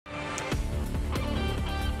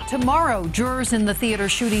Tomorrow, jurors in the theater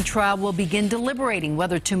shooting trial will begin deliberating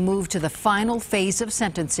whether to move to the final phase of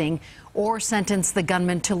sentencing or sentence the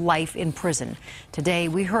gunman to life in prison. Today,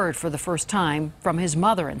 we heard for the first time from his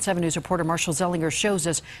mother, and 7 News reporter Marshall Zelinger shows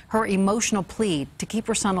us her emotional plea to keep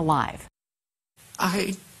her son alive.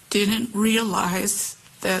 I didn't realize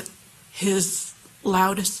that his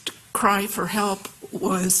loudest cry for help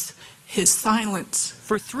was his silence.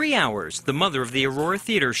 For 3 hours, the mother of the Aurora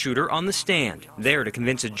Theater shooter on the stand, there to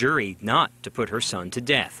convince a jury not to put her son to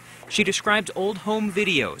death. She described old home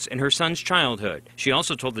videos and her son's childhood. She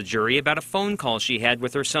also told the jury about a phone call she had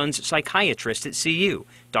with her son's psychiatrist at CU,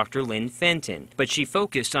 Dr. Lynn Fenton. But she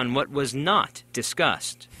focused on what was not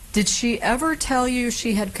discussed. Did she ever tell you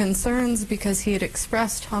she had concerns because he had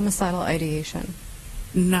expressed homicidal ideation?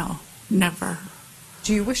 No, never.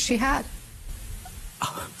 Do you wish she had?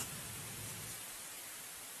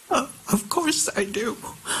 Of course I do.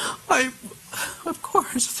 Of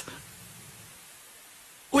course.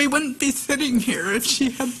 We wouldn't be sitting here if she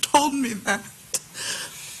had told me that.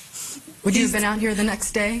 Would you have been out here the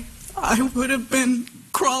next day? I would have been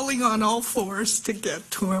crawling on all fours to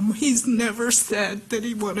get to him. He's never said that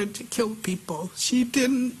he wanted to kill people. She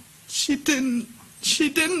didn't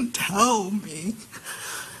tell me.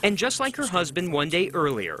 And just like her husband one day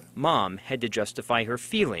earlier, Mom had to justify her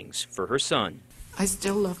feelings for her son. I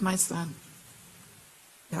still love my son.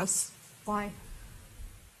 Yes. Why?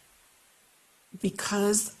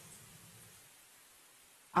 Because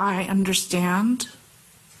I understand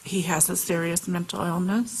he has a serious mental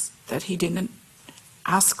illness, that he didn't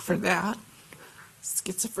ask for that.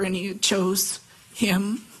 Schizophrenia chose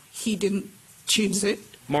him. He didn't choose it.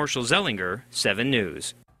 Marshall Zelinger, 7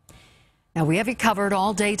 News. Now, we have you covered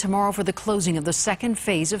all day tomorrow for the closing of the second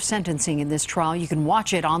phase of sentencing in this trial. You can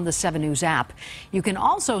watch it on the 7 News app. You can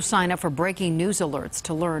also sign up for breaking news alerts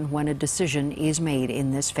to learn when a decision is made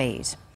in this phase.